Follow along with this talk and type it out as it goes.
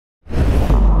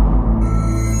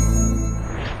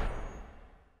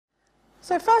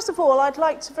So first of all, I'd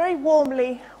like to very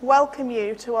warmly welcome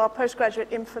you to our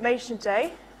Postgraduate Information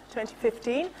Day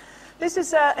 2015. This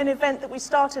is an event that we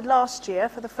started last year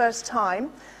for the first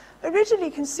time,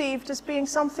 originally conceived as being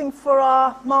something for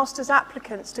our master's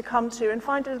applicants to come to and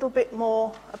find a little bit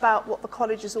more about what the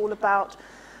college is all about,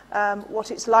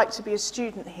 what it's like to be a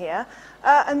student here.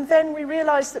 And then we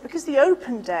realized that because the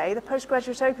open day, the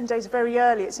postgraduate open day is very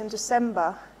early, it's in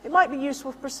December, it might be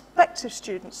useful for prospective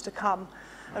students to come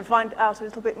and find out a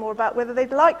little bit more about whether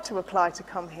they'd like to apply to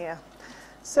come here.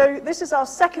 So this is our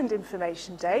second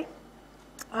information day,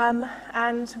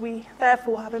 and we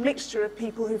therefore have a mixture of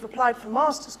people who've applied for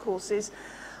master's courses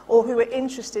or who are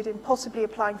interested in possibly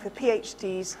applying for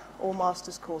PhDs or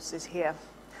master's courses here.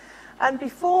 And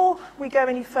before we go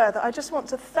any further, I just want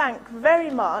to thank very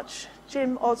much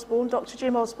Jim Osborne, Dr.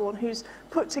 Jim Osborne, who's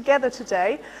put together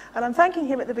today. And I'm thanking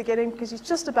him at the beginning because he's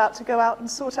just about to go out and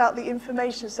sort out the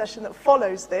information session that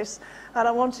follows this. And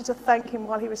I wanted to thank him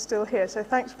while he was still here. So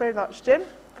thanks very much, Jim,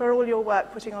 for all your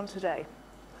work putting on today.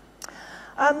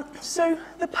 So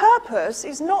the purpose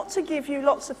is not to give you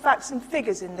lots of facts and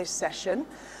figures in this session,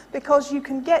 because you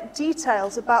can get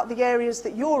details about the areas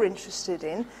that you're interested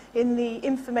in the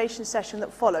information session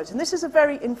that follows. And this is a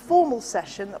very informal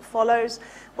session that follows,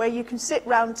 where you can sit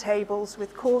round tables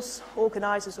with course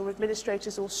organisers or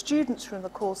administrators or students from the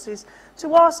courses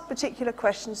to ask particular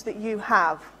questions that you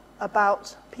have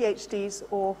about PhDs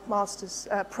or master's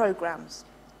programmes.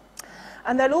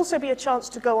 And there'll also be a chance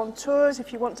to go on tours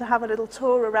if you want to have a little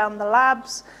tour around the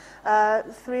labs.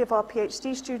 3 of our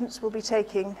PhD students will be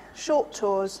taking short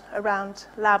tours around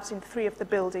labs in 3 of the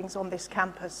buildings on this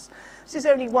campus. This is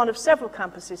only one of several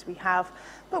campuses we have,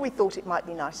 but we thought it might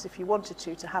be nice if you wanted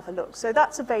to have a look. So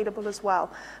that's available as well.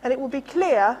 And it will be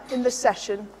clear in the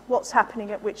session what's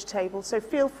happening at which table, so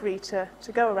feel free to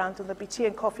go around, and there'll be tea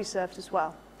and coffee served as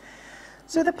well.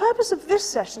 So the purpose of this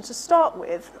session, to start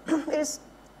with, is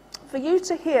for you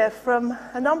to hear from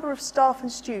a number of staff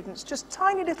and students, just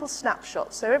tiny little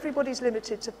snapshots, so everybody's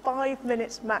limited to 5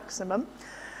 minutes maximum,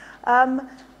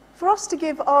 for us to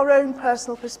give our own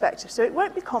personal perspective. So it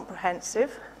won't be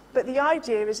comprehensive, but the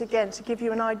idea is, again, to give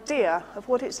you an idea of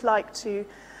what it's like to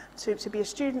be a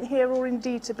student here, or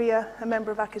indeed to be a member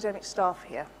of academic staff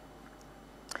here.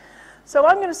 So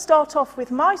I'm going to start off with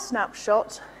my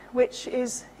snapshot, which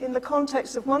is in the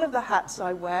context of one of the hats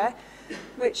I wear,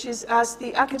 which is as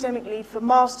the academic lead for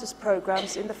master's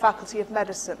programs in the Faculty of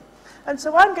Medicine. And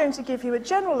so I'm going to give you a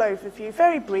general overview,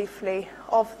 very briefly,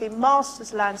 of the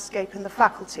master's landscape in the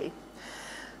faculty.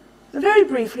 And very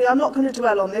briefly, I'm not going to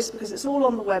dwell on this because it's all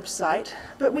on the website,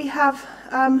 but we have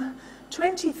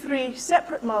 23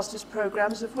 separate master's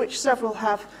programs, of which several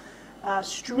have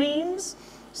streams.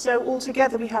 So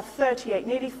altogether we have 38,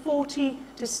 nearly 40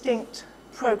 distinct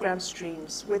program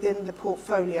streams within the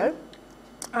portfolio.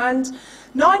 And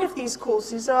 9 of these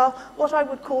courses are what I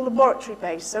would call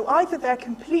laboratory-based. So either they're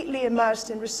completely immersed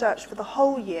in research for the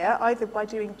whole year, either by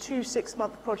doing 2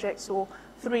 6-month projects or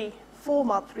 3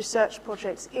 4-month research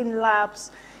projects in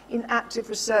labs, in active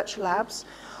research labs,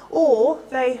 or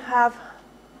they have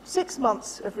 6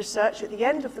 months of research at the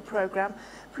end of the program,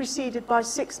 preceded by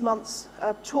 6 months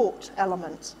of taught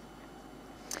element.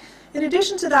 In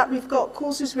addition to that, we've got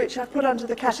courses which I've put under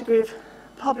the category of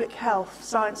public health,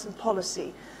 science and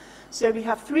policy. So we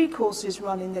have 3 courses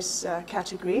run in this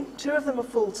category. 2 of them are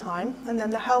full-time, and then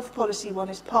the health policy one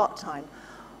is part-time.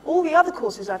 All the other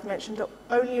courses I've mentioned are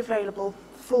only available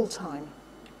full-time.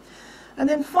 And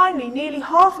then finally, nearly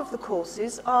half of the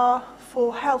courses are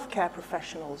for healthcare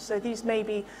professionals. So these may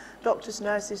be doctors,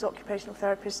 nurses, occupational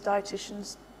therapists,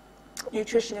 dietitians,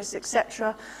 nutritionists,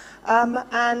 etc.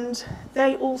 And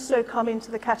they also come into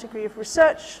the category of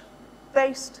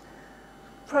research-based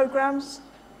programs,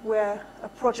 where a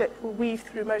project will weave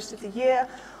through most of the year,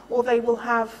 or they will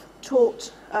have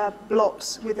taught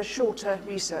blocks with a shorter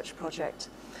research project.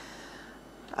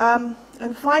 And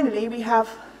finally, we have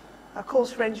a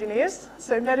course for engineers,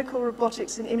 so medical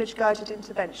robotics and image-guided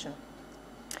intervention.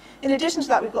 In addition to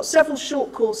that, we've got several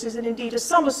short courses and indeed a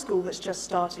summer school that's just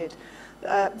started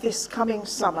this coming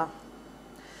summer.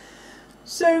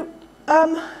 So,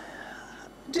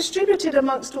 distributed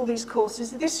amongst all these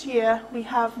courses, this year we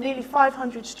have nearly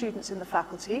 500 students in the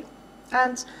faculty,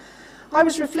 and I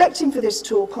was reflecting for this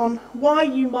talk on why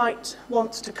you might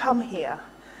want to come here.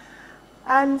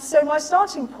 And so my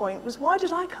starting point was, why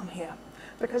did I come here?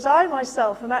 Because I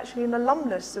myself am actually an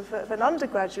alumnus of an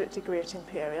undergraduate degree at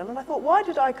Imperial, and I thought, why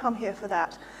did I come here for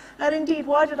that? And indeed,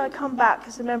 why did I come back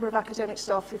as a member of academic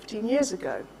staff 15 years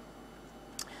ago?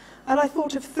 And I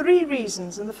thought of 3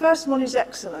 reasons, and the first one is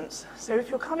excellence. So if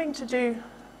you're coming to do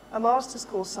a master's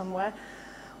course somewhere,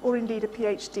 or indeed a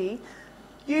PhD,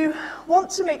 You want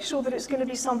to make sure that it's going to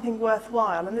be something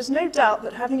worthwhile, and there's no doubt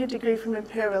that having a degree from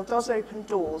Imperial does open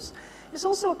doors. It's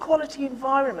also a quality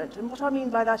environment, and what I mean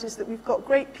by that is that we've got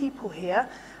great people here,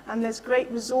 and there's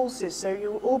great resources. So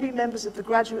you'll all be members of the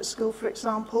graduate school, for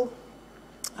example,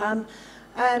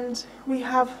 and we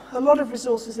have a lot of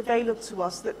resources available to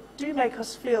us that do make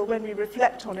us feel, when we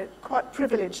reflect on it, quite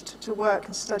privileged to work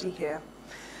and study here.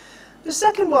 The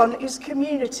second one is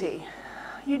community.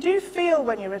 You do feel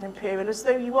when you're at Imperial as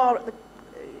though you are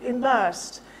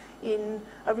immersed in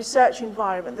a research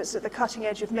environment that's at the cutting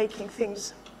edge of making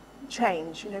things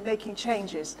change, making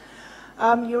changes.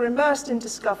 You're immersed in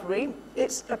discovery.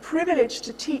 It's a privilege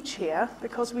to teach here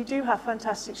because we do have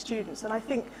fantastic students, and I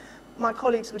think my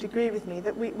colleagues would agree with me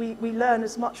that we learn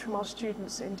as much from our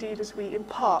students, indeed, as we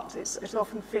impart, it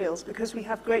often feels, because we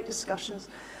have great discussions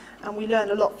and we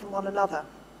learn a lot from one another.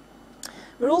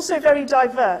 We're also very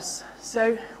diverse,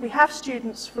 so we have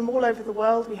students from all over the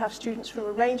world, we have students from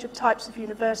a range of types of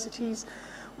universities.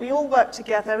 We all work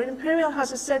together, and Imperial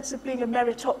has a sense of being a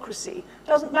meritocracy. It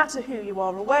doesn't matter who you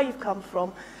are or where you've come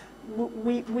from,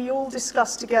 we all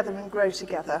discuss together and grow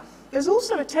together. There's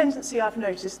also a tendency, I've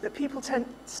noticed, that people tend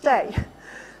to stay.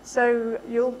 So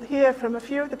you'll hear from a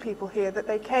few of the people here that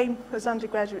they came as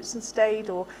undergraduates and stayed,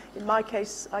 or in my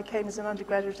case, I came as an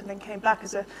undergraduate and then came back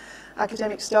as an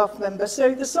academic staff member.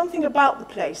 So there's something about the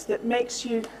place that makes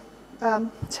you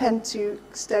tend to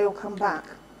stay or come back.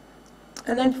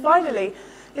 And then finally,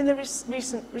 in the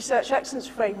recent Research Excellence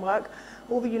Framework,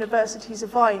 all the universities are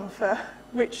vying for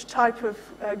which type of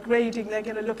grading they're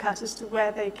going to look at as to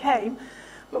where they came.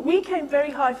 But we came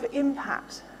very high for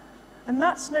impact. And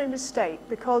that's no mistake,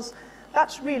 because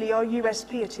that's really our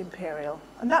USP at Imperial.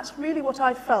 And that's really what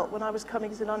I felt when I was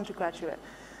coming as an undergraduate.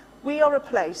 We are a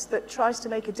place that tries to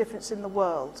make a difference in the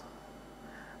world.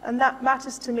 And that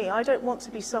matters to me. I don't want to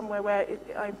be somewhere where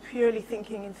I'm purely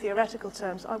thinking in theoretical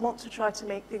terms. I want to try to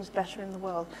make things better in the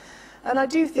world. And I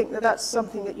do think that that's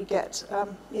something that you get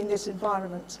in this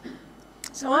environment.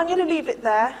 So I'm going to leave it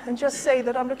there and just say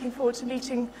that I'm looking forward to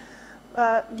meeting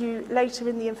you later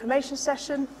in the information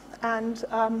session and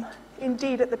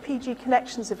indeed at the PG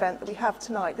Connections event that we have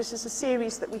tonight. This is a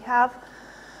series that we have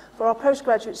for our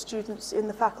postgraduate students in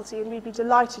the faculty, and we'd be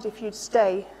delighted if you'd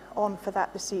stay on for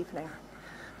that this evening.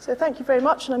 So thank you very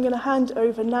much, and I'm going to hand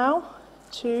over now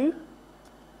to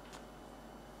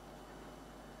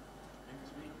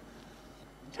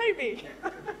Toby.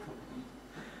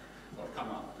 Well, come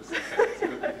up.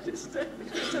 Just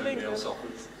a link.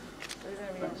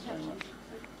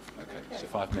 Okay, so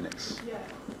 5 minutes. Yeah.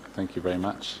 Thank you very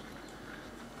much.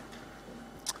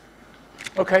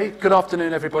 Okay, good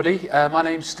afternoon, everybody. My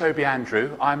name's Toby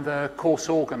Andrew. I'm the course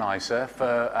organiser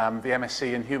for the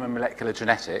MSc in Human Molecular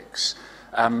Genetics.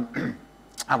 And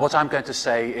what I'm going to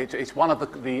say, it's one of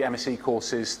the MSc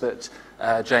courses that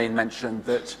Jane mentioned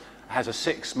that has a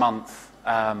 6-month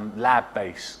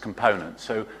lab-based component.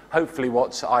 So hopefully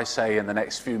what I say in the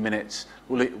next few minutes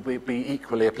will be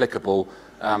equally applicable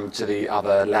to the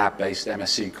other lab-based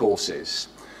MSc courses.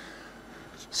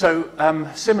 So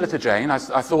similar to Jane, I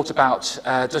thought about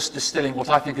just distilling what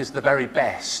I think is the very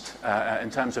best in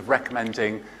terms of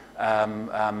recommending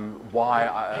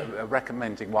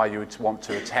why you would want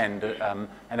to attend an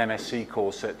MSc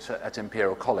course at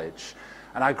Imperial College.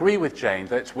 And I agree with Jane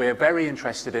that we're very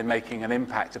interested in making an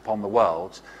impact upon the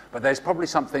world, but there's probably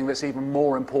something that's even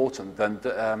more important than,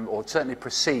 or certainly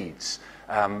precedes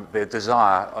the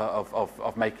desire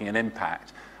of making an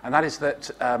impact. And that is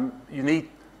that you need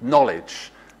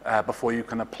knowledge before you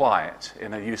can apply it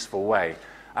in a useful way.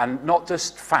 And not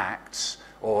just facts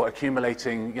or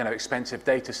accumulating, expensive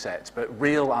data sets, but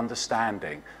real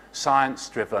understanding,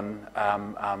 science-driven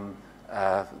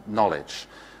knowledge.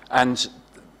 And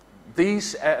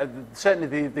these,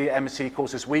 certainly the MSc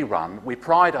courses we run, we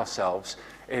pride ourselves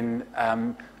in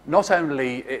not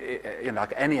only,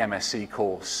 like any MSc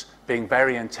course, being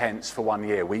very intense for 1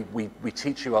 year. We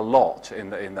teach you a lot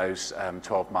in those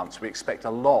 12 months. We expect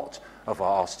a lot of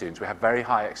our students. We have very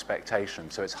high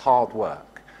expectations, so it's hard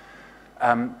work.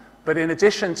 But in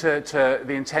addition to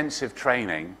the intensive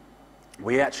training,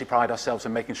 we actually pride ourselves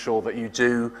in making sure that you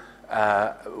do,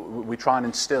 we try and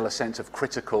instill a sense of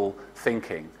critical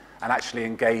thinking and actually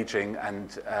engaging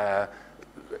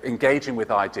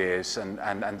with ideas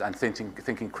and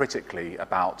thinking critically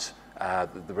about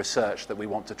the research that we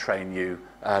want to train you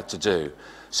to do.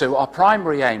 So our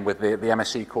primary aim with the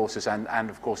MSc courses and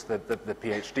of course the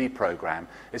PhD program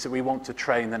is that we want to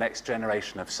train the next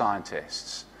generation of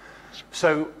scientists.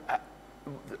 So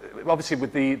obviously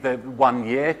with the 1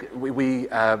 year, we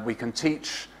can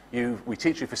teach you, we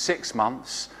teach you for 6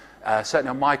 months. Certainly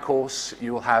on my course,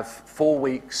 you will have 4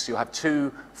 weeks, you'll have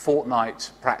 2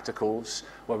 fortnight practicals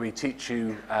where we teach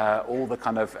you all the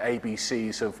kind of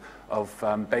ABCs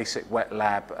of basic wet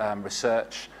lab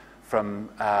research, from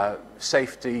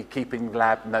safety, keeping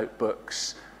lab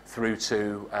notebooks, through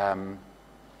to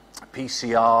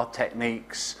PCR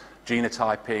techniques,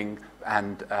 genotyping,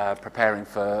 and preparing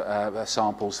for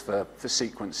samples for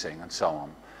sequencing and so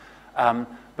on.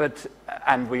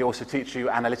 And we also teach you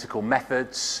analytical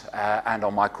methods, and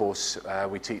on my course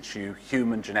we teach you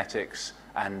human genetics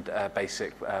and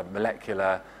basic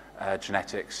molecular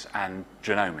genetics and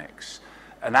genomics.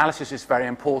 Analysis is very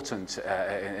important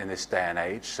in this day and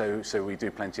age, so we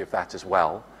do plenty of that as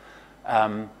well.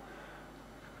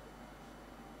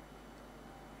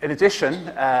 In addition,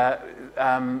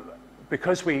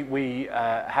 because we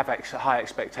have high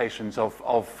expectations of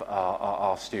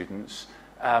our students,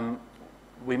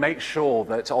 we make sure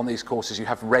that on these courses you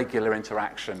have regular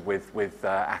interaction with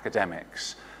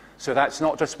academics. So that's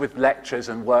not just with lectures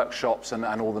and workshops and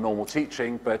all the normal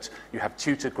teaching, but you have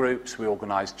tutor groups, we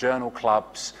organise journal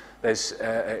clubs, there's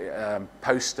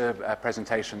poster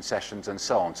presentation sessions and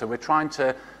so on. So we're trying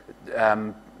to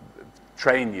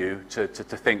train you to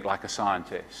think like a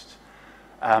scientist.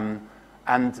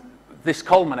 And this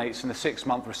culminates in the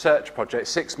 6-month research project.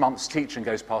 6 months teaching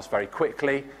goes past very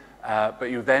quickly,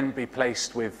 but you then be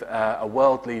placed with a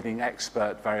world-leading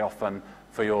expert very often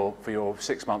for your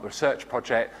 6-month research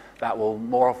project that will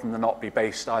more often than not be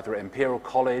based either at Imperial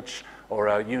College or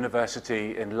a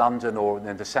university in London or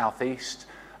in the southeast.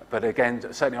 But again,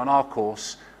 certainly on our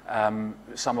course,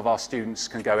 some of our students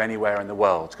can go anywhere in the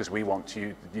world because we want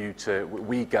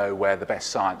we go where the best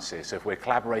science is. So if we're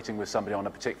collaborating with somebody on a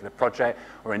particular project,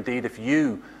 or indeed if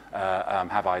you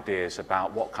have ideas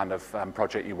about what kind of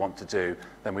project you want to do,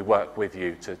 then we work with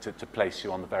you to place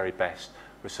you on the very best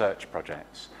research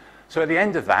projects. So at the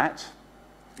end of that,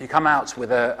 you come out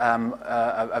with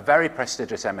a very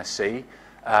prestigious MSc.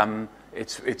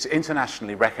 It's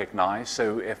internationally recognised,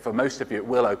 so for most of you it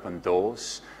will open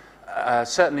doors.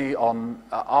 Certainly on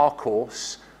our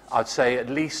course, I'd say at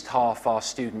least half our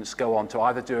students go on to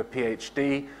either do a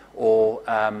PhD or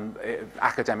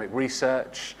academic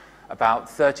research. About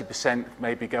 30%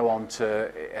 maybe go on to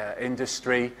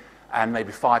industry, and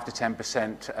maybe 5 to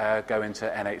 10% go into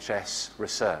NHS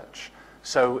research.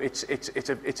 So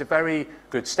it's a very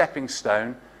good stepping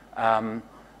stone,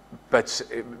 but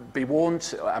be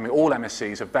warned, I mean, all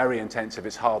MSCs are very intensive,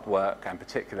 it's hard work, and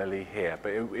particularly here,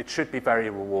 but it should be very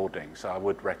rewarding, so I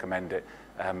would recommend it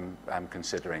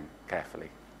considering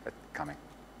carefully coming.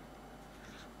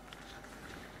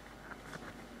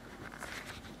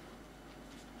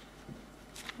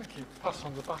 Thank you. Pass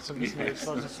on the baton, isn't it?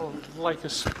 So it's like a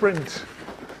sprint.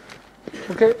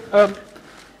 Okay.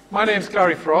 My name's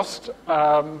Gary Frost.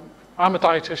 I'm a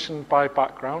dietitian by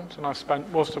background, and I've spent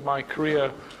most of my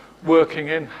career working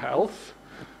in health,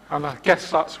 and I guess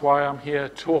that's why I'm here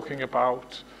talking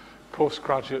about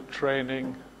postgraduate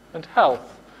training and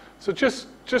health. So just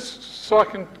so I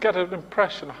can get an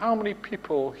impression, how many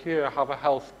people here have a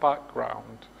health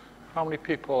background? How many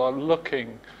people are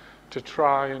looking to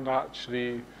try and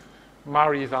actually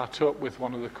marry that up with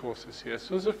one of the courses here?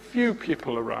 So there's a few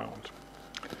people around.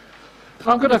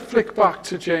 I'm going to flick back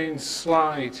to Jane's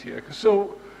slide here.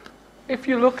 So if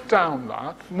you look down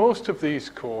that, most of these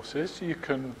courses you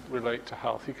can relate to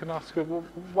health. You can ask, well,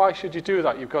 why should you do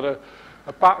that? You've got a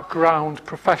background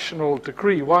professional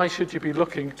degree. Why should you be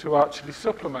looking to actually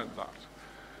supplement that?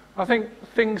 I think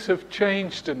things have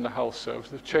changed in the health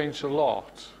service. They've changed a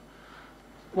lot.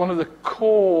 One of the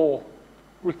core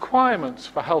requirements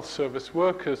for health service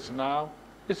workers now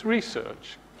is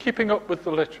research. Keeping up with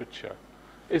the literature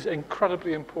is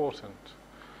incredibly important.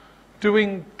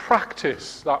 Doing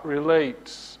practice that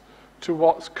relates to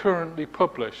what's currently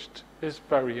published is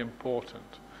very important.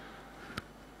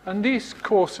 And these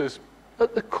courses,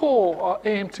 at the core, are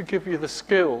aimed to give you the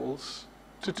skills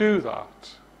to do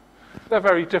that. They're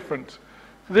very different.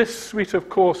 This suite of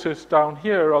courses down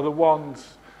here are the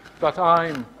ones that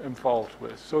I'm involved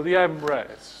with. So the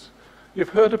MRes. You've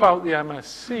heard about the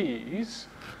MSCs.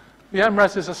 The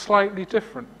MRes are slightly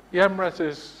different. The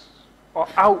MRes are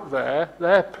out there.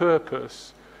 Their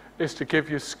purpose is to give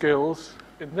you skills,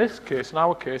 in this case, in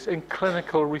our case, in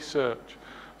clinical research.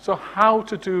 So how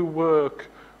to do work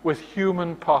with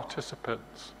human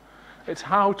participants. It's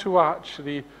how to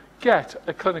actually get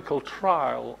a clinical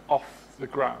trial off the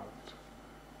ground,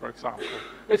 for example.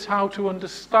 It's how to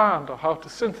understand or how to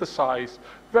synthesize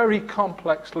very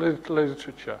complex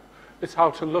literature. It's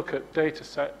how to look at data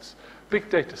sets, big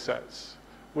data sets,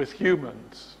 with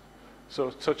humans. so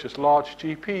such as large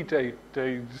GP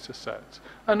data sets,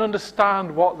 and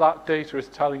understand what that data is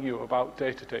telling you about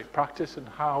day-to-day practice and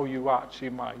how you actually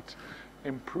might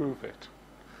improve it.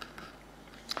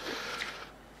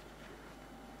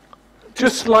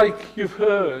 Just like you've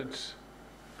heard,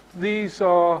 these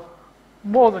are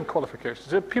more than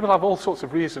qualifications. People have all sorts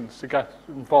of reasons to get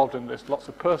involved in this, lots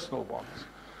of personal ones.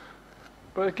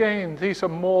 But again, these are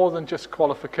more than just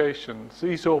qualifications.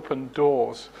 These open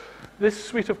doors. This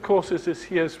suite of courses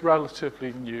is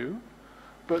relatively new,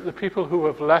 but the people who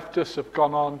have left us have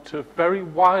gone on to very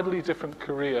widely different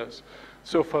careers.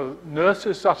 So for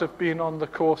nurses that have been on the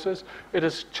courses, it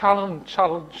has channeled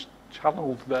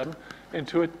them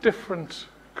into a different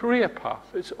career path.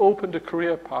 It's opened a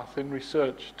career path in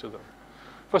research to them.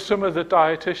 For some of the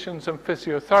dietitians and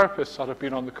physiotherapists that have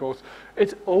been on the course,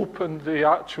 it's opened the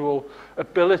actual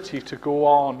ability to go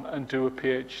on and do a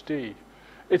PhD.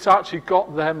 It's actually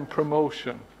got them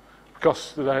promotion,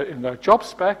 because in their job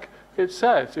spec, it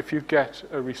says if you get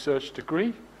a research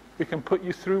degree, we can put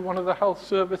you through one of the health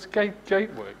service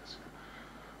gateways.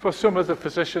 For some of the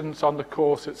physicians on the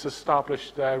course, it's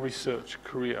established their research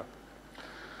career.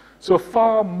 So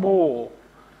far more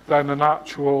than an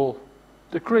actual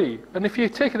degree. And if you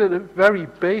take it at a very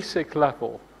basic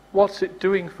level, what's it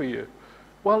doing for you?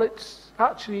 Well, it's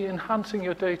actually enhancing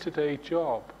your day-to-day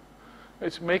job.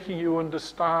 It's making you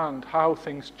understand how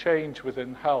things change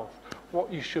within health,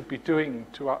 what you should be doing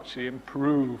to actually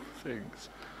improve things.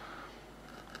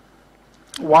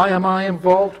 Why am I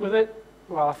involved with it?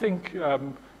 Well, I think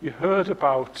you heard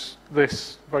about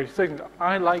this very thing.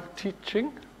 I like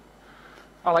teaching.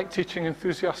 I like teaching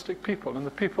enthusiastic people, and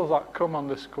the people that come on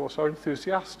this course are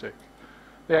enthusiastic.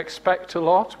 They expect a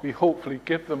lot. We hopefully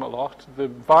give them a lot. The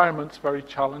environment's very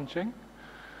challenging.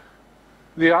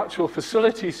 The actual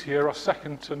facilities here are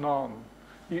second to none.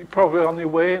 You probably on your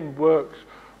way and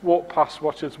walk past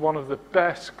what is one of the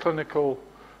best clinical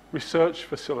research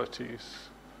facilities,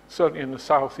 certainly in the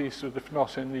southeast, if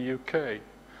not in the UK.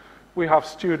 We have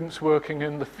students working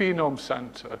in the Phenome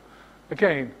Centre.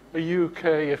 Again, a UK,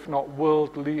 if not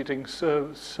world-leading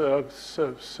service.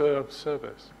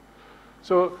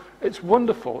 So it's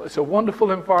wonderful. It's a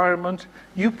wonderful environment.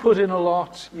 You put in a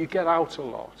lot, you get out a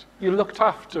lot. You're looked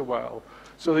after well.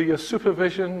 So your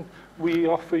supervision, we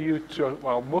offer you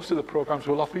well, most of the programs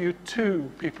will offer you 2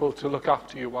 people to look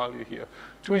after you while you're here,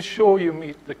 to ensure you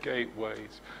meet the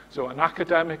gateways. So an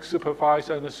academic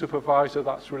supervisor and a supervisor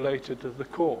that's related to the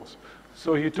course,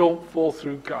 so you don't fall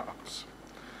through gaps.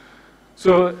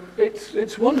 So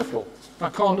it's wonderful. I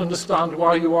can't understand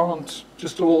why you aren't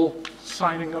just all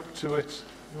signing up to it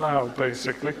now,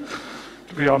 basically,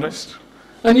 to be honest.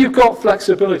 And you've got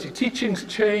flexibility. Teaching's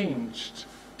changed.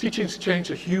 Teaching's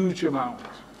changed a huge amount.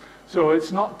 So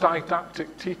it's not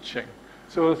didactic teaching.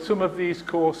 So some of these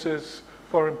courses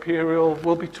for Imperial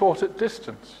will be taught at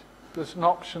distance. There's an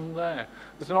option there.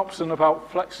 There's an option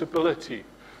about flexibility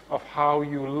of how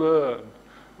you learn,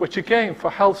 which again, for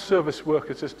health service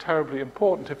workers is terribly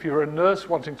important. If you're a nurse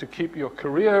wanting to keep your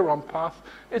career on path,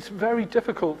 it's very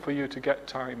difficult for you to get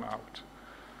time out.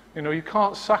 You know, you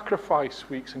can't sacrifice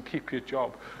weeks and keep your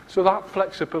job. So that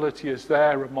flexibility is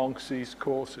there amongst these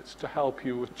courses to help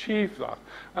you achieve that,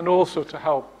 and also to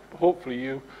help, hopefully,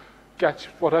 you get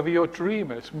whatever your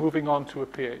dream is, moving on to a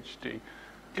PhD,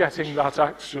 getting that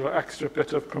extra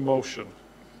bit of promotion.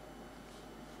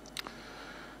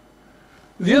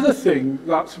 The other thing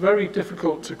that's very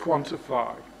difficult to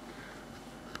quantify,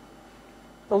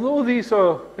 although these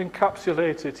are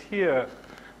encapsulated here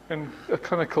in a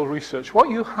clinical research, what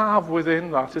you have within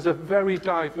that is a very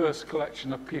diverse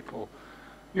collection of people.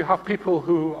 You have people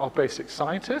who are basic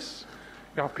scientists,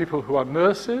 you have people who are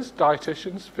nurses,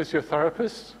 dietitians,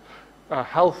 physiotherapists,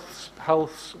 health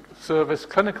service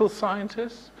clinical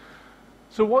scientists.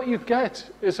 So what you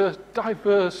get is a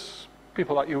diverse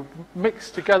people that you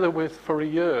mix together with for a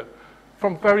year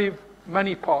from very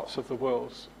many parts of the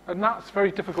world. And that's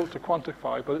very difficult to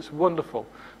quantify, but it's wonderful.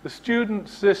 The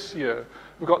students this year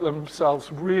have got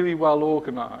themselves really well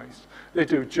organized. They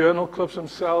do journal clubs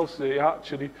themselves. They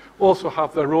actually also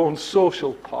have their own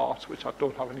social part, which I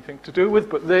don't have anything to do with,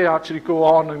 but they actually go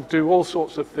on and do all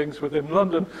sorts of things within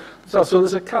London. So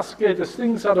there's a cascade. There's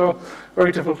things that are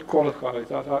very difficult to qualify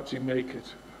that actually make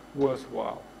it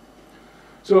worthwhile.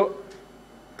 So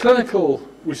clinical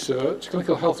research,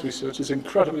 clinical health research is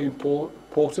incredibly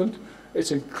important.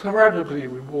 It's incredibly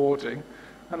rewarding,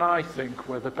 and I think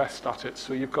we're the best at it,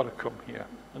 so you've got to come here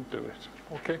and do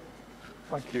it. Okay?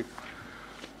 Thank you.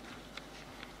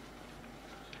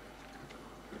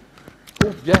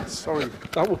 Oh, yes, sorry.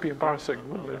 That would be embarrassing,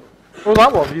 wouldn't it? Oh,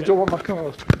 that one. You don't want my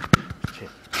card.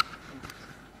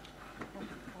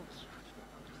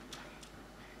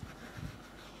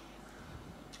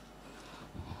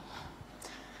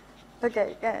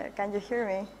 Okay, can you hear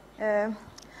me?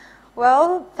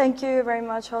 Well, thank you very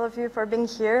much, all of you, for being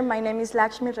here. My name is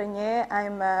Lakshmi Regnier.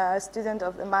 I'm a student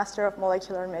of the Master of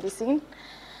Molecular Medicine.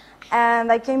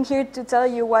 And I came here to tell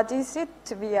you what is it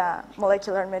to be a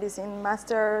molecular medicine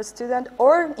master student,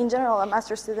 or in general, a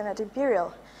master student at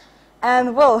Imperial.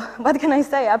 And well, what can I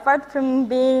say? Apart from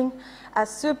being a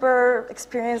super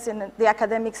experience in the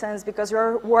academic sense, because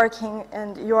you're working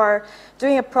and you're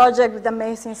doing a project with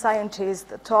amazing scientists,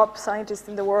 the top scientists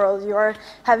in the world, you're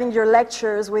having your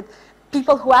lectures with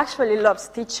people who actually loves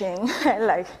teaching,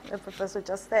 like the professor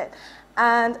just said.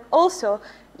 And also,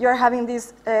 you're having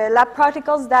these lab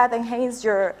practicals that enhance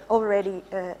your already,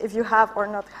 if you have or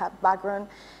not have background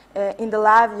in the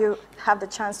lab, you have the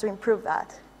chance to improve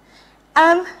that.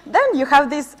 And then you have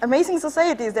these amazing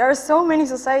societies. There are so many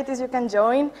societies you can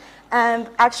join. And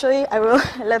actually, I will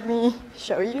let me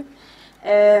show you.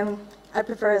 I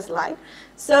prefer a slide.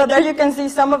 So there you can see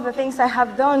some of the things I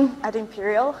have done at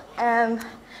Imperial. And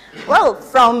well,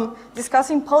 from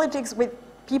discussing politics with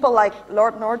people like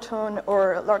Lord Norton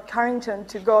or Lord Carrington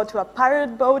to go to a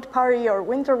pirate boat party or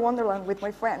winter wonderland with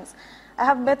my friends. I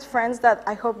have met friends that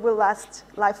I hope will last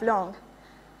lifelong.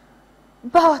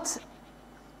 But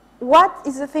what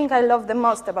is the thing I love the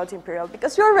most about Imperial?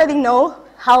 Because you already know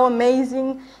how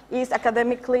amazing it is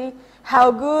academically, how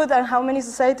good and how many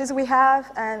societies we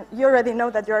have, and you already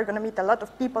know that you're going to meet a lot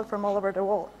of people from all over the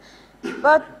world.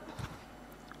 But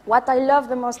what I love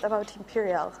the most about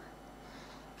Imperial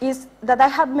is that I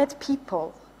have met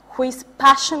people who is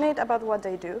passionate about what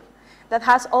they do, that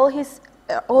has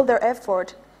all their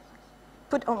effort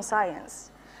put on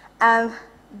science, and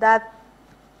that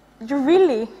you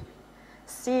really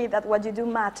see that what you do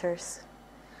matters,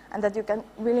 and that you can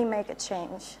really make a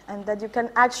change, and that you can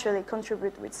actually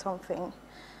contribute with something.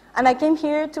 And I came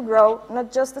here to grow, not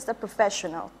just as a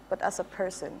professional, but as a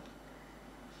person,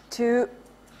 to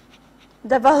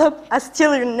develop a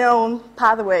still unknown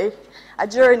pathway, a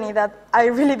journey that I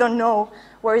really don't know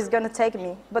where it's going to take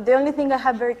me. But the only thing I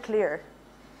have very clear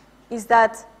is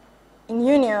that in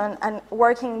union and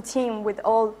working in team with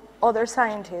all other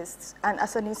scientists and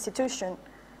as an institution,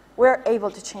 we're able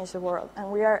to change the world,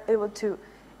 and we are able to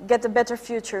get a better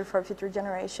future for future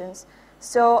generations.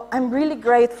 So I'm really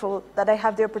grateful that I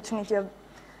have the opportunity of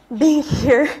being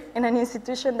here in an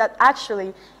institution that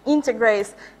actually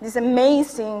integrates this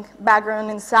amazing background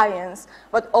in science,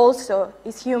 but also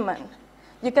is human.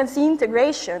 You can see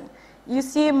integration. You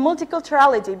see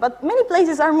multiculturality, but many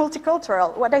places are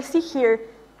multicultural. What I see here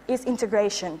is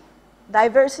integration,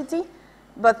 diversity,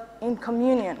 but in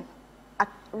communion, a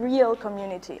real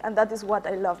community, and that is what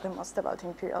I love the most about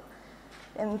Imperial.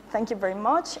 And thank you very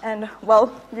much. And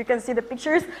well, you can see the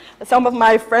pictures. Some of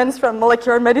my friends from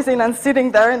molecular medicine are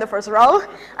sitting there in the first row.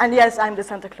 And yes, I'm the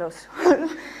Santa Claus.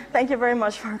 Thank you very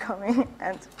much for coming.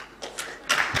 And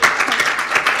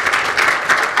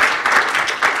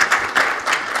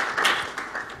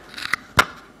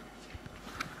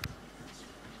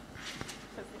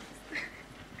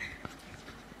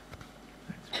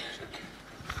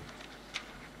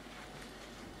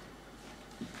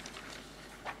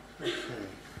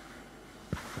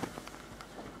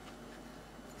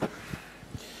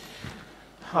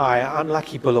Hi, I'm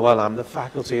Laki Buluwela. I'm the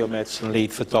Faculty of Medicine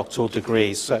lead for doctoral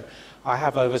degrees. So I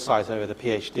have oversight over the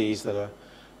PhDs that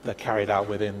are carried out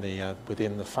within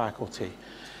the faculty.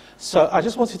 So I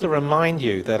just wanted to remind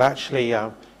you that actually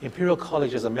Imperial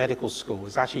College as a medical school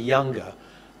is actually younger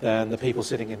than the people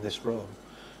sitting in this room.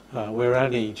 We're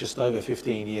only just over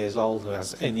 15 years old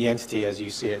in the entity as you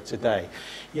see it today.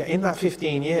 Yeah, in that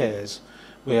 15 years,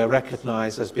 we are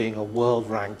recognized as being a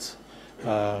world-ranked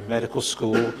medical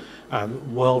school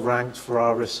and world-ranked for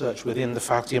our research within the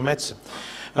Faculty of Medicine.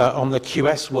 On the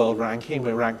QS World Ranking,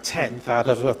 we're ranked 10th out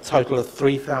of a total of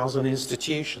 3,000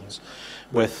 institutions.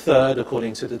 We're third,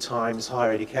 according to the Times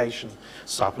Higher Education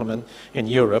Supplement in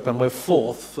Europe, and we're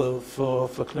fourth for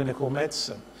clinical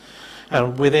medicine.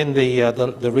 And within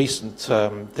the recent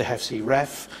the HEFC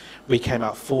Ref, we came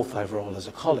out fourth overall as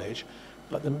a college,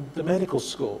 but the medical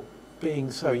school,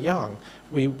 being so young,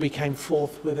 we came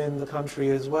fourth within the country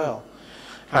as well.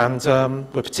 And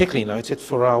we're particularly noted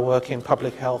for our work in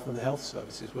public health and the health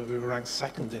services, where we were ranked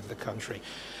second in the country.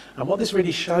 And what this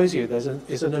really shows you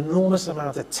is an enormous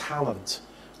amount of talent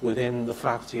within the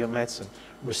Faculty of Medicine.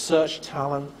 Research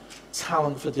talent,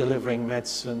 talent for delivering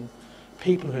medicine,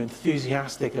 people who are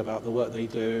enthusiastic about the work they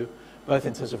do, both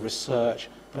in terms of research,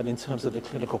 but in terms of the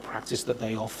clinical practice that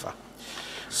they offer.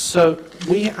 So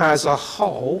we as a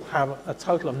whole have a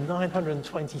total of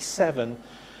 927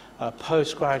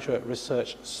 postgraduate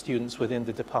research students within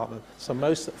the department. So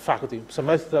most of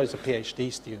those are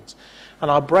PhD students. And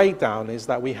our breakdown is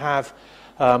that we have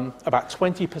about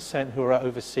 20% who are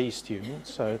overseas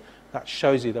students, so that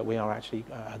shows you that we are actually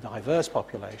a diverse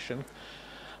population.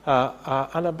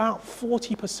 And about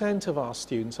 40% of our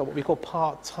students are what we call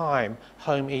part-time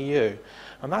home EU.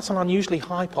 And that's an unusually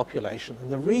high population.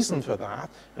 And the reason for that,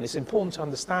 and it's important to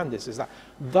understand this, is that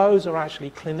those are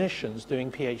actually clinicians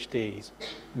doing PhDs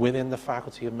within the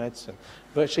Faculty of Medicine.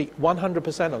 Virtually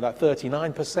 100% of that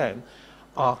 39%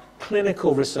 are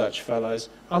clinical research fellows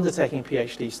undertaking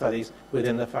PhD studies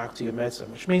within the Faculty of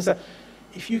Medicine, which means that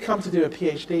if you come to do a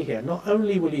PhD here, not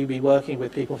only will you be working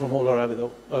with people from all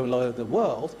over the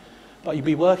world, but you'll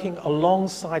be working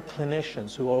alongside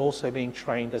clinicians who are also being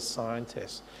trained as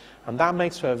scientists. And that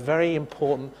makes for a very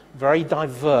important, very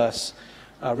diverse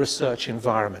research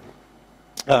environment.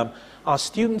 Our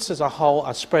students as a whole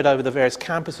are spread over the various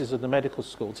campuses of the medical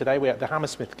school. Today we're at the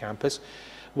Hammersmith campus,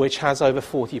 which has over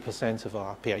 40% of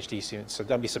our PhD students. So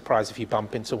don't be surprised if you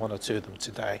bump into one or two of them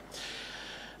today.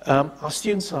 Our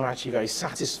students are actually very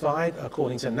satisfied.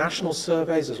 According to national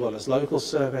surveys as well as local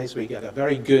surveys, we get a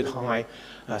very good, high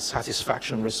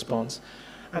satisfaction response.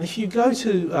 And if you go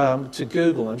to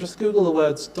Google and just Google the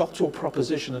words doctoral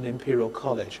proposition at Imperial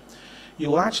College,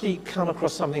 you'll actually come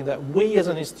across something that we as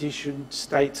an institution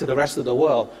state to the rest of the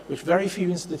world, which very few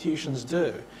institutions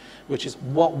do, which is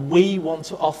what we want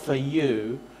to offer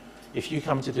you if you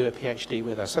come to do a PhD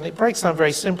with us. And it breaks down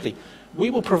very simply. We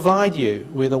will provide you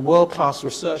with a world-class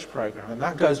research program, and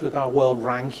that goes with our world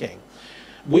ranking.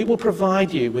 We will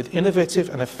provide you with innovative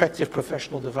and effective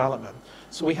professional development.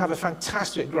 So we have a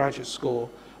fantastic graduate school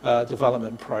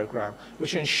development program,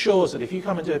 which ensures that if you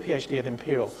come and do a PhD at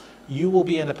Imperial, you will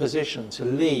be in a position to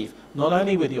leave not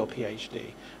only with your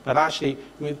PhD, but actually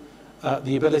with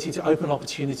the ability to open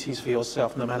opportunities for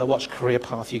yourself no matter what career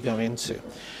path you go into.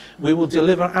 We will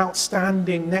deliver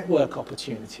outstanding network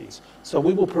opportunities. So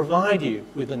we will provide you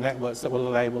with the networks that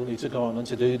will enable you to go on and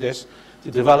to do this,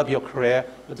 to develop your career,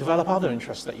 but develop other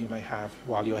interests that you may have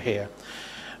while you're here.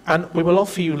 And we will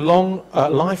offer you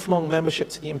lifelong membership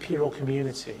to the Imperial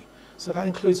community. So that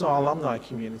includes our alumni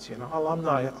community. And our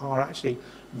alumni are actually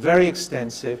very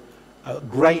extensive, a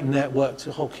great network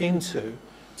to hook into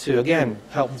to, again,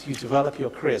 help you develop your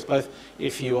careers, both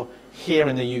if you're here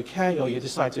in the UK or you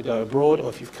decide to go abroad, or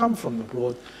if you've come from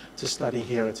abroad to study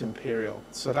here at Imperial.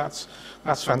 So that's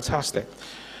fantastic.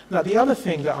 Now, the other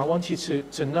thing that I want you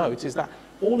to note is that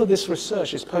all of this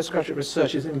research, this postgraduate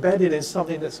research, is embedded in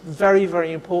something that's very,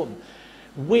 very important.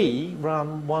 We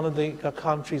run one of the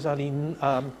country's only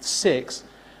 6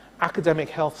 academic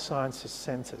health sciences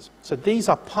centres. So these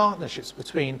are partnerships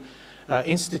between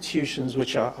institutions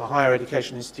which are higher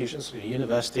education institutions,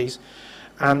 universities,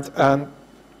 and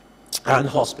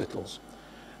hospitals.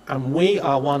 And we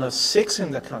are one of 6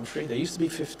 in the country. There used to be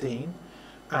 15,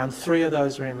 and 3 of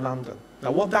those are in London.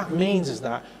 Now, what that means is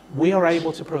that we are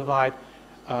able to provide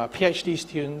PhD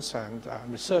students and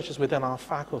researchers within our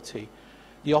faculty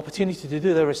the opportunity to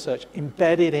do their research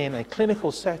embedded in a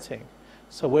clinical setting.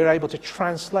 So we're able to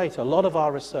translate a lot of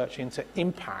our research into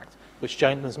impact, which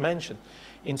Jane has mentioned,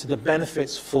 into the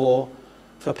benefits for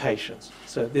patients.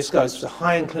 So this goes to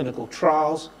high-end clinical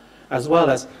trials, as well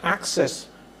as access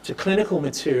to clinical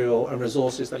material and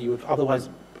resources that you would otherwise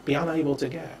be unable to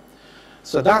get.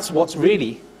 So that's what's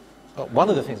really, one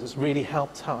of the things that's really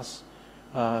helped us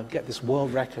get this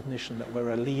world recognition that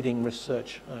we're a leading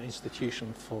research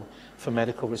institution for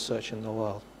medical research in the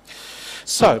world.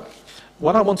 So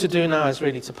what I want to do now is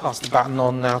really to pass the baton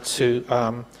on now to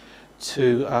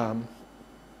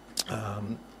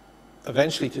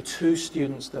eventually to 2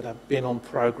 students that have been on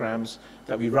programs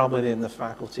that we run within the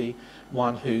faculty,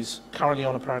 one who's currently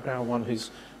on a program, one who's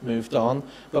moved on.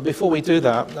 But before we do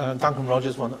that, Duncan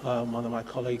Rogers, one of my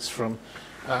colleagues from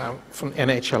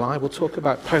NHLI, will talk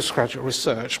about postgraduate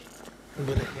research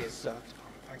within his department.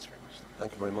 Thanks very much.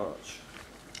 Thank you very much.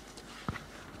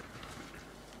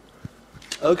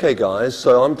 Okay, guys,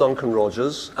 so I'm Duncan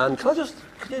Rogers, and can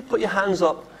you put your hands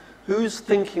up? Who's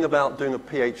thinking about doing a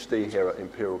PhD here at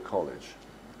Imperial College?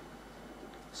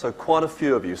 So quite a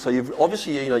few of you. So you've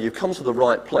obviously, you've come to the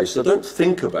right place. So don't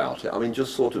think about it. I mean,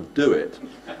 just sort of do it.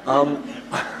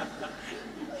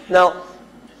 Now,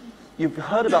 you've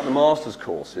heard about the master's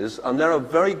courses, and they're a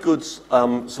very good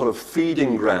sort of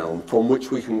feeding ground from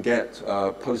which we can get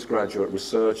postgraduate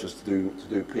researchers to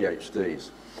do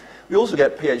PhDs. We also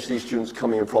get PhD students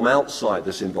coming in from outside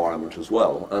this environment as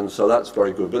well, and so that's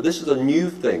very good. But this is a new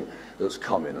thing that's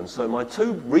come in, and so my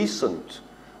 2 recent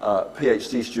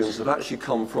PhD students have actually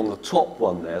come from the top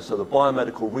one there, so the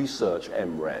Biomedical Research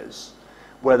MRes,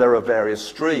 where there are various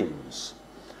streams.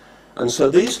 And so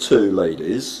these two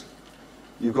ladies,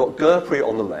 you've got Gurpreet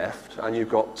on the left, and you've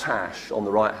got Tash on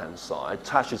the right-hand side.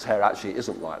 Tash's hair actually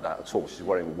isn't like that at all. She's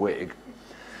wearing a wig.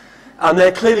 And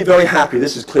they're clearly very happy.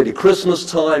 This is clearly Christmas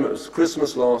time. It was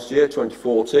Christmas last year,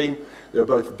 2014. They were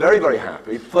both very, very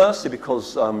happy. Firstly,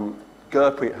 because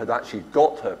Gurpreet had actually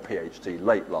got her PhD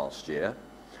late last year.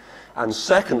 And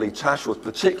secondly, Tash was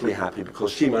particularly happy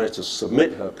because she managed to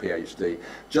submit her PhD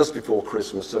just before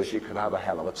Christmas so she could have a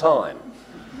hell of a time.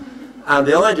 And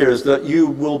the idea is that you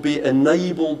will be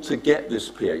enabled to get this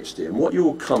PhD, and what you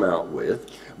will come out with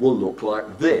will look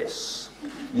like this.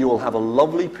 You will have a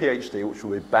lovely PhD which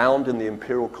will be bound in the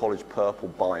Imperial College purple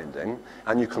binding,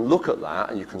 and you can look at that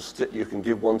and you can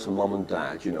give one to mum and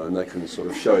dad, you know, and they can sort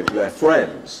of show it to their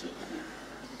friends.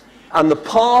 And the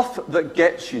path that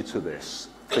gets you to this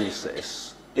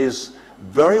thesis is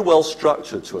very well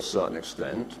structured to a certain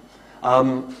extent.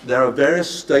 There are various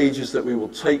stages that we will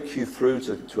take you through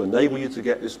to enable you to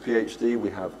get this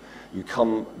PhD. You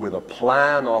come with a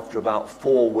plan after about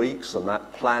 4 weeks, and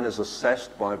that plan is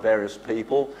assessed by various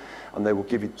people, and they will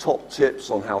give you top tips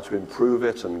on how to improve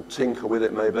it and tinker with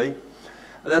it maybe.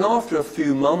 And then after a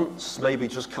few months, maybe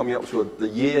just coming up to the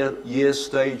year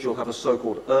stage, you'll have a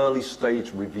so-called early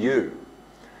stage review.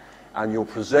 And you'll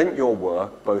present your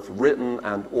work, both written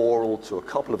and oral, to a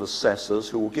couple of assessors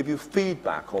who will give you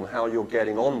feedback on how you're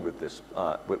getting on with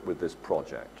this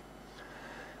project.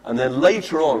 And then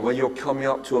later on, when you're coming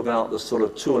up to about the sort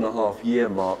of 2.5-year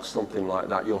mark, something like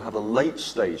that, you'll have a late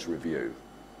stage review,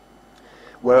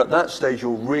 where at that stage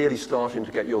you're really starting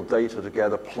to get your data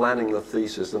together, planning the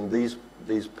thesis, and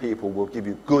these people will give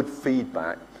you good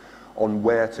feedback on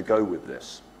where to go with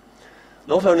this.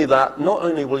 Not only that, not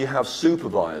only will you have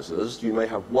supervisors, you may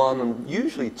have one and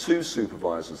usually 2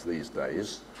 supervisors these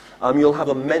days, you'll have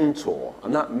a mentor,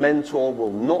 and that mentor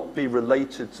will not be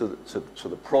related to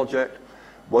the project,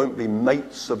 won't be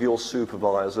mates of your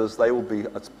supervisors, they will be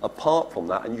apart from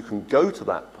that, and you can go to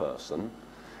that person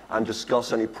and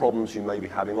discuss any problems you may be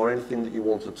having or anything that you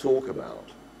want to talk about.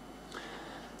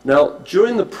 Now,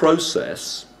 during the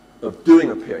process of doing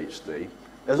a PhD,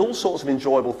 there's all sorts of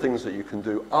enjoyable things that you can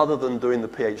do other than doing the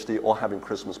PhD or having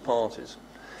Christmas parties.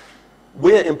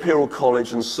 We're at Imperial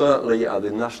College, and certainly at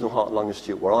the National Heart and Lung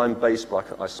Institute, where I'm based, but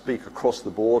I speak across the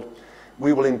board,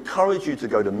 we will encourage you to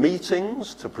go to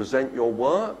meetings to present your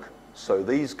work. So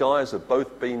these guys have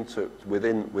both been to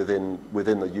within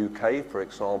the UK, for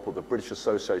example, the British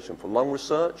Association for Lung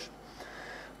Research.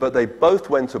 But they both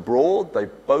went abroad. They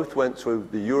both went to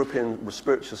the European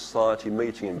Respiratory Society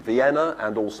meeting in Vienna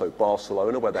and also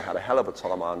Barcelona, where they had a hell of a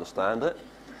time, I understand it.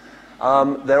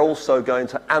 They're also going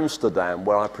to Amsterdam,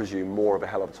 where I presume more of a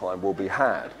hell of a time will be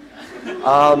had.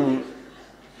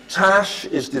 Tash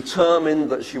is determined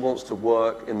that she wants to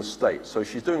work in the States. So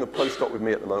she's doing a postdoc with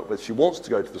me at the moment, but she wants to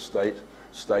go to the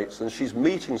States, and she's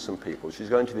meeting some people. She's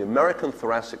going to the American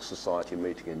Thoracic Society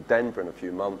meeting in Denver in a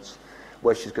few months,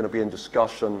 where she's going to be in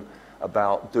discussion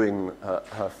about doing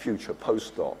her future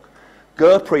postdoc.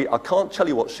 Gurpreet, I can't tell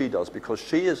you what she does because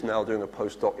she is now doing a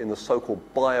postdoc in the so-called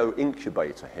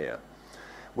bio-incubator here,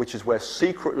 which is where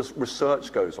secret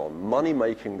research goes on,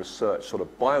 money-making research, sort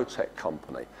of biotech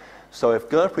company. So if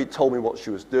Gurpreet told me what she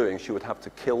was doing, she would have to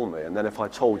kill me, and then if I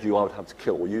told you, I would have to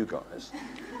kill you guys.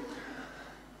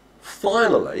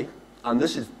 Finally, and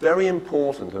this is very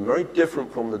important and very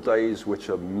different from the days which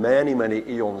are many, many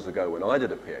eons ago when I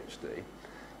did a PhD,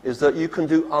 is that you can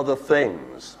do other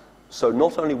things. So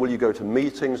not only will you go to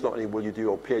meetings, not only will you do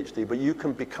your PhD, but you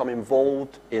can become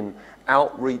involved in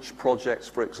outreach projects,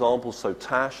 for example. So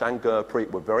Tash and Gurpreet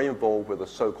were very involved with a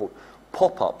so-called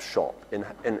pop-up shop in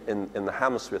the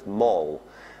Hammersmith Mall,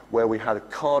 where we had a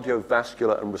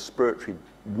cardiovascular and respiratory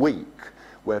week,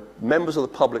 where members of the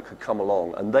public could come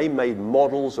along, and they made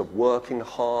models of working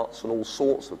hearts and all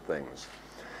sorts of things.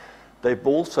 They've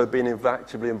also been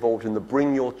actively involved in the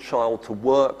Bring Your Child to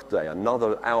Work Day,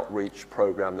 another outreach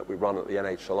program that we run at the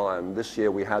NHLI. And this year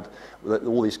we had,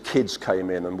 all these kids came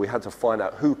in, and we had to find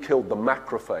out who killed the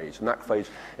macrophage. The macrophage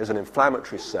is an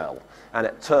inflammatory cell, and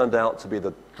it turned out to be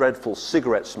the dreadful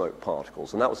cigarette smoke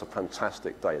particles, and that was a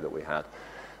fantastic day that we had.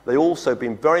 They've also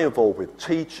been very involved with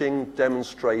teaching,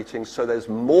 demonstrating, so there's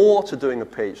more to doing a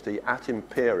PhD at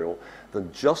Imperial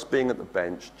than just being at the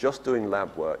bench, just doing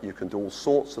lab work. You can do all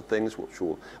sorts of things which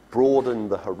will broaden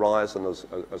the horizon,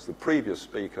 as the previous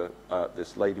speaker,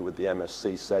 this lady with the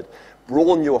MSc said,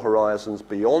 broaden your horizons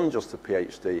beyond just a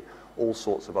PhD, all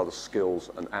sorts of other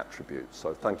skills and attributes.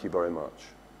 So thank you very much.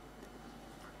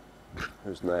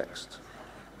 Who's next?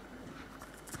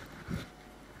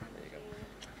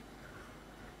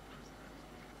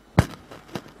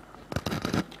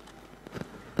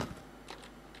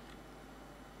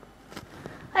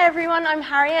 everyone, I'm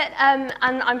Harriet, and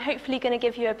I'm hopefully going to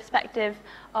give you a perspective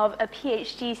of a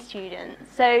PhD student.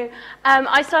 So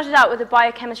I started out with a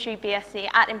biochemistry BSc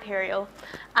at Imperial,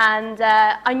 and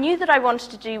I knew that I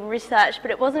wanted to do research,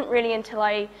 but it wasn't really until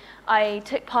I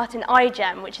took part in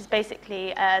iGEM, which is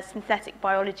basically a synthetic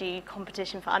biology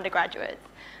competition for undergraduates.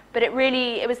 But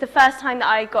it was the first time that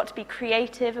I got to be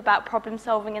creative about problem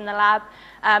solving in the lab.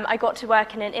 I got to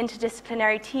work in an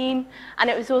interdisciplinary team, and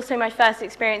it was also my first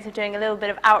experience of doing a little bit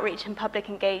of outreach and public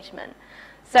engagement.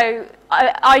 So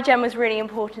iGEM was really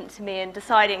important to me in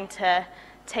deciding to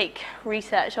take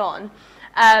research on.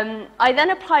 I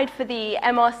then applied for the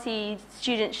MRC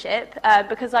studentship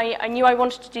because I knew I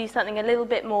wanted to do something a little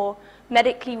bit more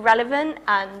medically relevant,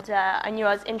 and I knew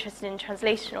I was interested in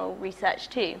translational research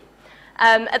too.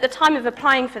 At the time of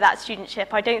applying for that studentship,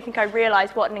 I don't think I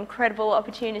realized what an incredible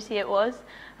opportunity it was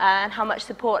and how much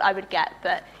support I would get.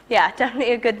 But yeah,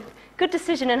 definitely a good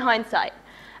decision in hindsight.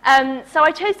 So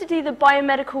I chose to do the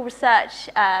biomedical research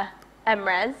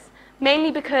MRes,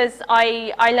 mainly because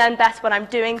I learn best when I'm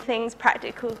doing things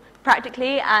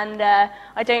practically, and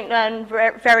I don't learn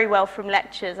very well from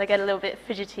lectures. I get a little bit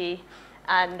fidgety,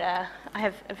 and I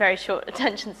have a very short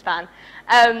attention span.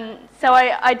 So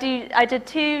I did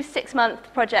 2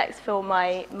 6-month projects for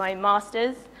my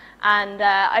master's, and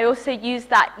I also used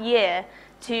that year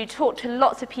to talk to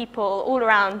lots of people all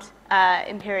around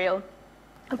Imperial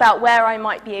about where I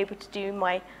might be able to do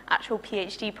my actual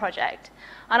PhD project.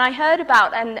 And I heard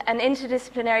about an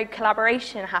interdisciplinary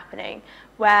collaboration happening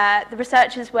where the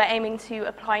researchers were aiming to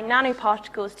apply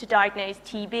nanoparticles to diagnose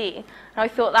TB. And I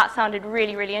thought that sounded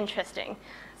really, really interesting.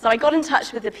 So I got in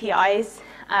touch with the PIs,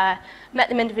 met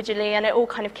them individually, and it all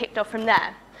kind of kicked off from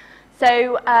there.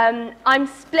 So I'm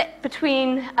split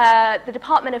between the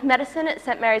Department of Medicine at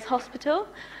St. Mary's Hospital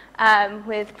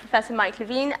with Professor Mike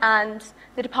Levine and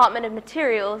the Department of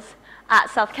Materials at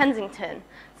South Kensington.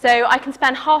 So I can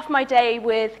spend half my day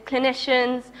with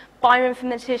clinicians,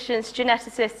 bioinformaticians,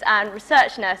 geneticists, and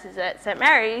research nurses at St.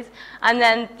 Mary's, and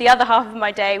then the other half of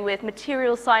my day with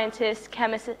material scientists,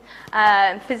 chemists,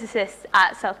 and physicists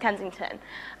at South Kensington.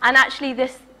 And actually,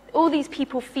 all these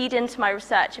people feed into my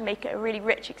research and make it a really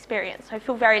rich experience. So I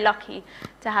feel very lucky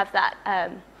to have that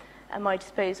at my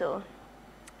disposal.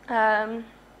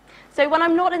 So when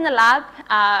I'm not in the lab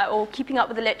or keeping up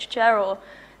with the literature or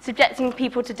subjecting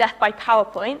people to death by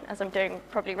PowerPoint, as I'm doing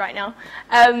probably right now,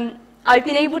 I've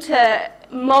been able to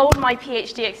mold my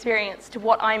PhD experience to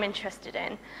what I'm interested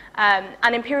in.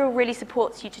 And Imperial really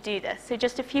supports you to do this. So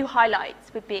just a few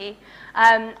highlights would be,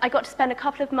 I got to spend a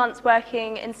couple of months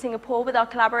working in Singapore with our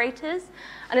collaborators,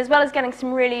 and as well as getting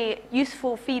some really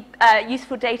useful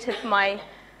data for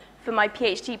my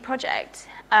PhD project.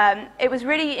 It was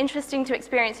really interesting to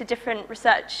experience a different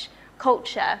research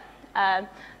culture.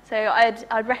 So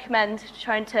I'd recommend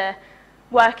trying to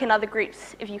work in other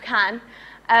groups if you can.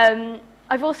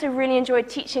 I've also really enjoyed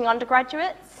teaching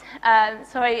undergraduates.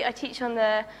 So I teach on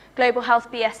the Global Health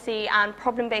BSc and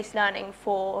problem-based learning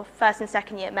for first and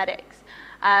second year medics.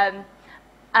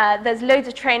 There's loads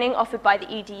of training offered by the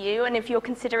EDU, and if you're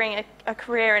considering a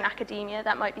career in academia,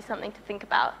 that might be something to think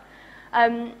about.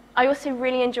 I also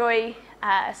really enjoy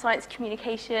science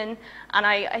communication, and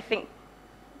I think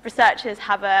researchers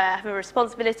have a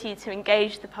responsibility to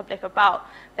engage the public about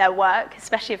their work,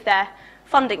 especially if they're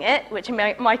funding it, which in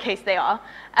my case they are.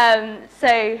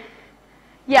 So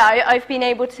yeah, I've been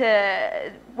able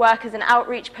to work as an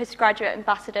outreach postgraduate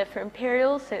ambassador for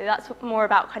Imperial, so that's more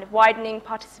about kind of widening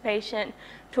participation,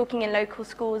 talking in local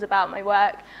schools about my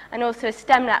work, and also a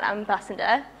STEMnet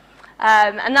ambassador.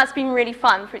 And that's been really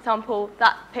fun. For example,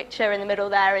 that picture in the middle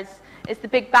there is the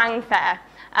Big Bang Fair,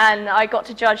 and I got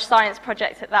to judge science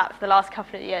projects at that for the last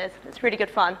couple of years. It's really good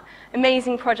fun.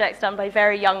 Amazing projects done by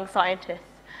very young scientists.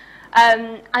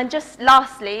 And just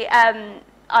lastly,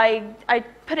 I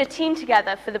put a team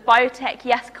together for the Biotech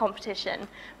Yes competition,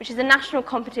 which is a national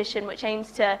competition which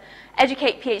aims to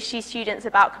educate PhD students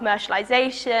about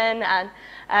commercialization and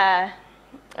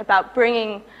about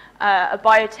bringing a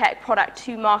biotech product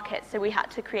to market. So we had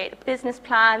to create a business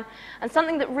plan, and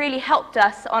something that really helped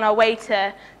us on our way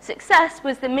to success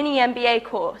was the mini MBA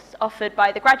course offered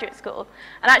by the graduate school.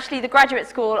 And actually the graduate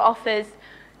school offers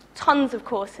tons of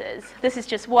courses. This is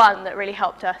just one that really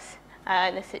helped us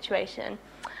in this situation.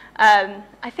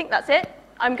 I think that's it.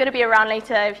 I'm going to be around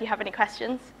later if you have any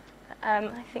questions.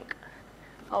 I think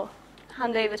I'll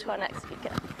hand over to our next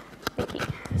speaker. Thank you.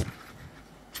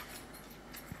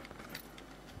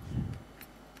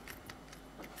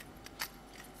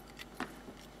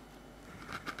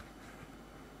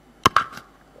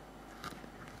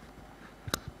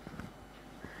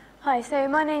 Hi, so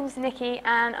my name's Nikki,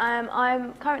 and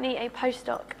I'm currently a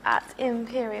postdoc at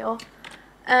Imperial.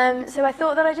 So I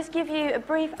thought that I'd just give you a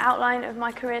brief outline of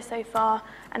my career so far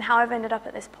and how I've ended up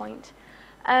at this point.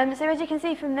 So as you can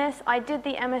see from this, I did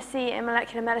the MSc in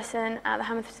molecular medicine at the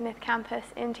Hammersmith campus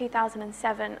in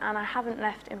 2007, and I haven't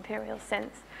left Imperial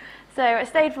since. So I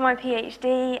stayed for my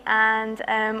PhD, and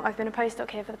I've been a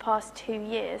postdoc here for the past 2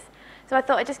 years. So I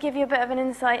thought I'd just give you a bit of an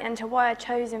insight into why I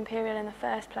chose Imperial in the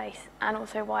first place, and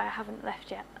also why I haven't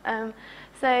left yet.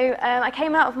 I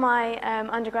came out of my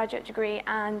undergraduate degree,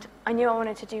 and I knew I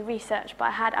wanted to do research, but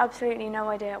I had absolutely no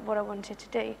idea what I wanted to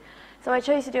do. So I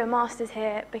chose to do a master's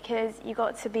here because you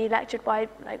got to be lectured by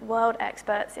world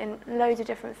experts in loads of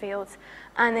different fields,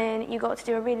 and then you got to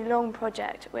do a really long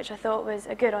project, which I thought was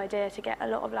a good idea to get a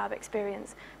lot of lab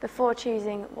experience before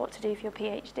choosing what to do for your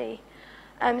PhD.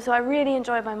 So I really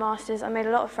enjoyed my master's. I made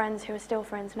a lot of friends who are still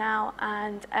friends now,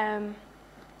 and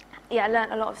I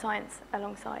learnt a lot of science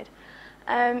alongside.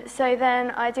 So then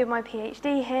I did my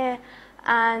PhD here,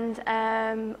 and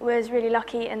was really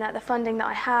lucky in that the funding that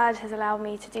I had has allowed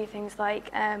me to do things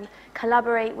like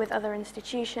collaborate with other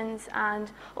institutions, and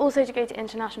also to go to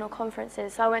international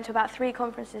conferences. So I went to about 3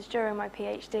 conferences during my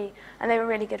PhD, and they were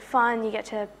really good fun. You get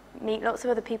to meet lots of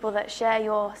other people that share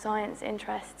your science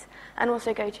interests, and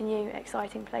also go to new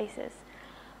exciting places.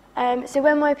 So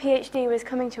when my PhD was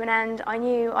coming to an end, I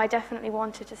knew I definitely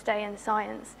wanted to stay in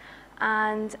science,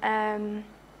 and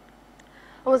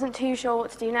I wasn't too sure what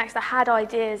to do next. I had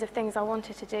ideas of things I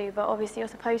wanted to do, but obviously you're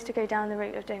supposed to go down the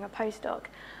route of doing a postdoc.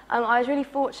 I was really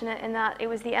fortunate in that it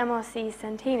was the MRC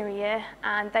centenary year,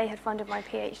 and they had funded my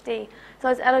PhD. So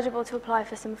I was eligible to apply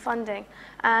for some funding.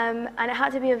 And it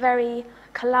had to be a very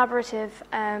collaborative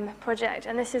project,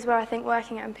 and this is where I think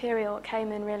working at Imperial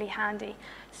came in really handy.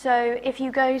 So if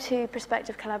you go to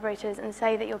prospective collaborators and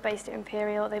say that you're based at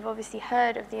Imperial, they've obviously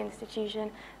heard of the institution.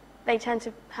 They tend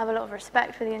to have a lot of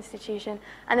respect for the institution,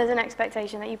 and there's an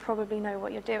expectation that you probably know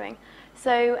what you're doing.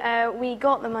 So we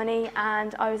got the money,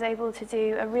 and I was able to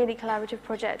do a really collaborative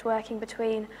project working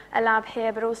between a lab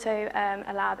here but also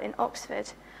a lab in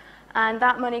Oxford. And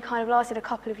that money kind of lasted a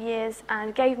couple of years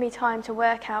and gave me time to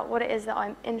work out what it is that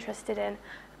I'm interested in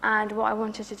and what I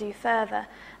wanted to do further.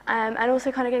 And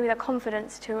also kind of gave me the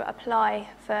confidence to apply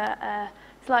for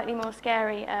slightly more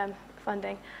scary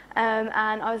funding. And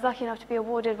I was lucky enough to be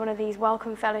awarded one of these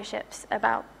welcome fellowships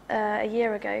about a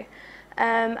year ago.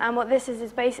 And what this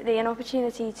is basically an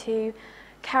opportunity to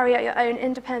carry out your own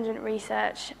independent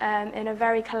research in a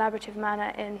very collaborative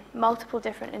manner in multiple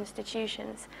different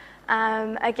institutions.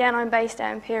 Again, I'm based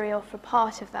at Imperial for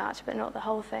part of that, but not the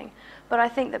whole thing. But I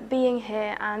think that being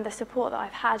here and the support that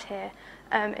I've had here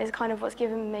is kind of what's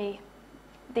given me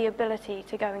the ability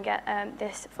to go and get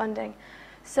this funding.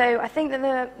 So I think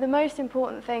that the most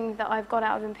important thing that I've got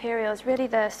out of Imperial is really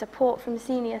the support from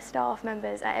senior staff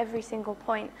members at every single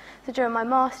point. So during my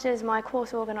master's, my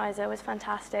course organiser was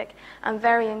fantastic and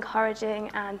very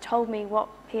encouraging and told me what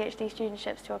PhD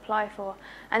studentships to apply for.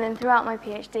 And then throughout my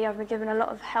PhD, I've been given a lot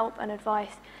of help and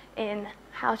advice in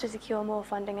how to secure more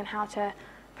funding and how to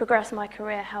progress my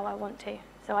career how I want to.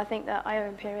 So I think that I owe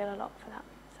Imperial a lot for that.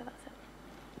 So that's it.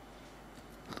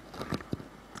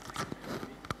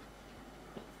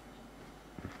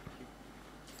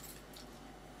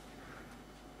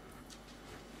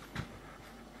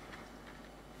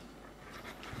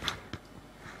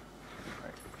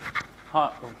 Hi,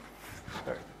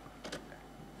 sorry.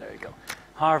 There we go.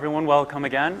 Hi everyone, welcome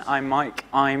again. I'm Mike.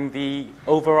 I'm the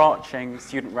overarching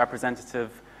student representative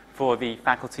for the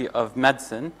Faculty of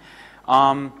Medicine.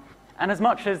 And as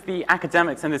much as the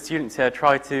academics and the students here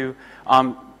try to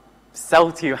sell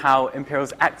to you how Imperial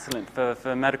is excellent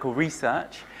for medical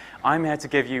research, I'm here to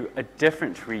give you a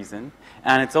different reason,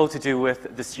 and it's all to do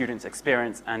with the student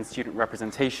experience and student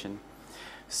representation.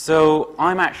 So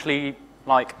I'm actually,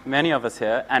 like many of us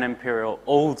here, an Imperial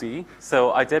oldie.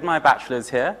 So I did my bachelor's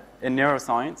here in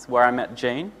neuroscience, where I met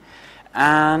Jane.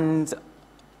 And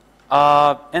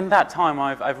in that time,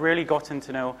 I've really gotten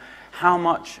to know how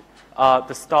much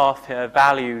the staff here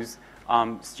values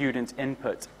student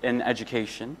input in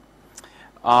education.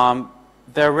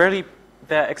 They're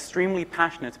extremely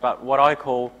passionate about what I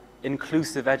call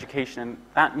inclusive education. And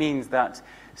that means that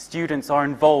students are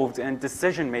involved in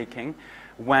decision-making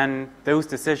when those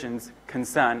decisions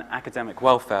concern academic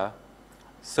welfare.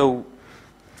 So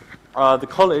the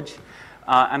college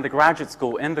and the graduate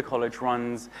school in the college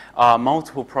runs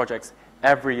multiple projects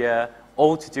every year,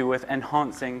 all to do with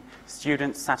enhancing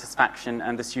student satisfaction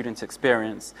and the student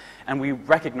experience. And we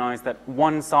recognize that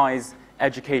one size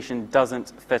education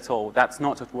doesn't fit all. That's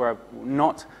not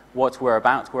what we're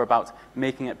about. We're about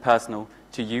making it personal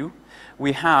to you.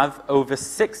 We have over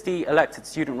 60 elected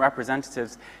student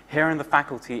representatives here in the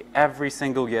faculty every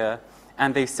single year,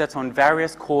 and they sit on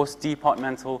various course,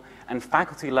 departmental, and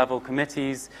faculty level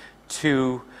committees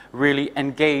to really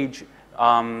engage,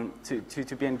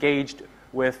 to be engaged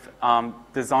with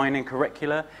designing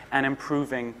curricula and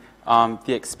improving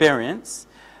the experience,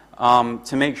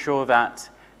 to make sure that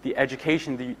the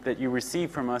education that you receive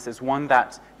from us is one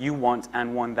that you want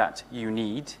and one that you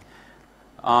need.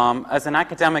 As an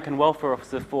academic and welfare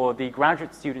officer for the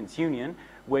Graduate Students' Union,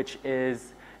 which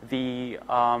is the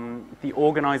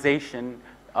organization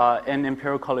in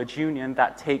Imperial College Union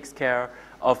that takes care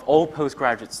of all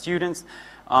postgraduate students,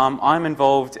 I'm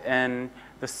involved in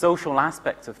the social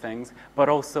aspects of things, but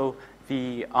also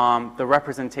the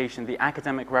representation, the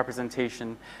academic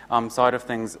representation side of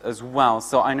things as well.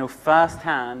 So I know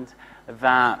firsthand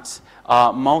that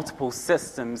multiple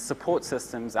systems, support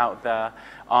systems out there,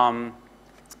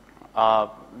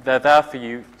 they're there for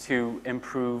you to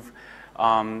improve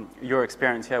your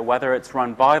experience here, whether it's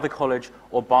run by the college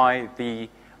or by the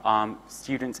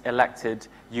student-elected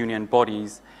union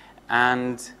bodies.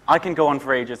 And I can go on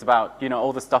for ages about,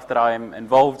 all the stuff that I'm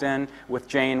involved in with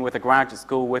Jane, with the graduate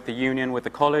school, with the union, with the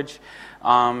college,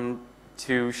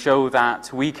 to show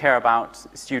that we care about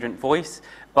student voice,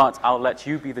 but I'll let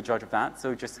you be the judge of that.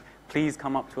 So just please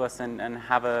come up to us and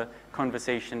have a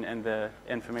conversation in the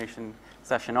information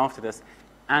session after this.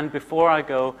 And before I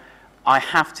go, I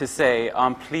have to say,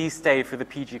 please stay for the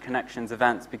PG Connections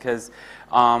events, because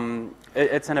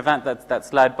it's an event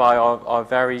that's led by our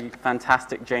very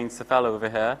fantastic Jane Saffell over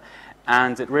here,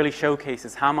 and it really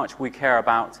showcases how much we care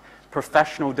about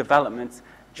professional development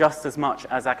just as much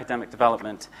as academic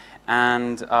development.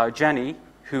 And Jenny,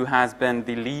 who has been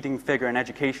the leading figure in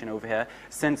education over here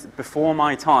since before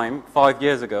my time, 5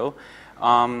 years ago,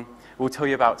 will tell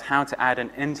you about how to add an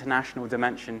international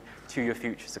dimension to your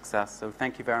future success. So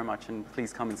thank you very much, and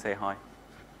please come and say hi.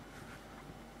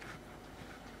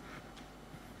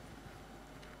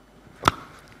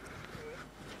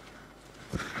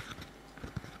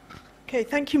 Okay,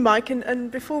 thank you, Mike.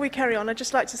 And before we carry on, I'd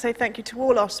just like to say thank you to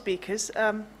all our speakers.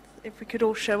 If we could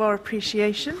all show our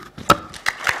appreciation.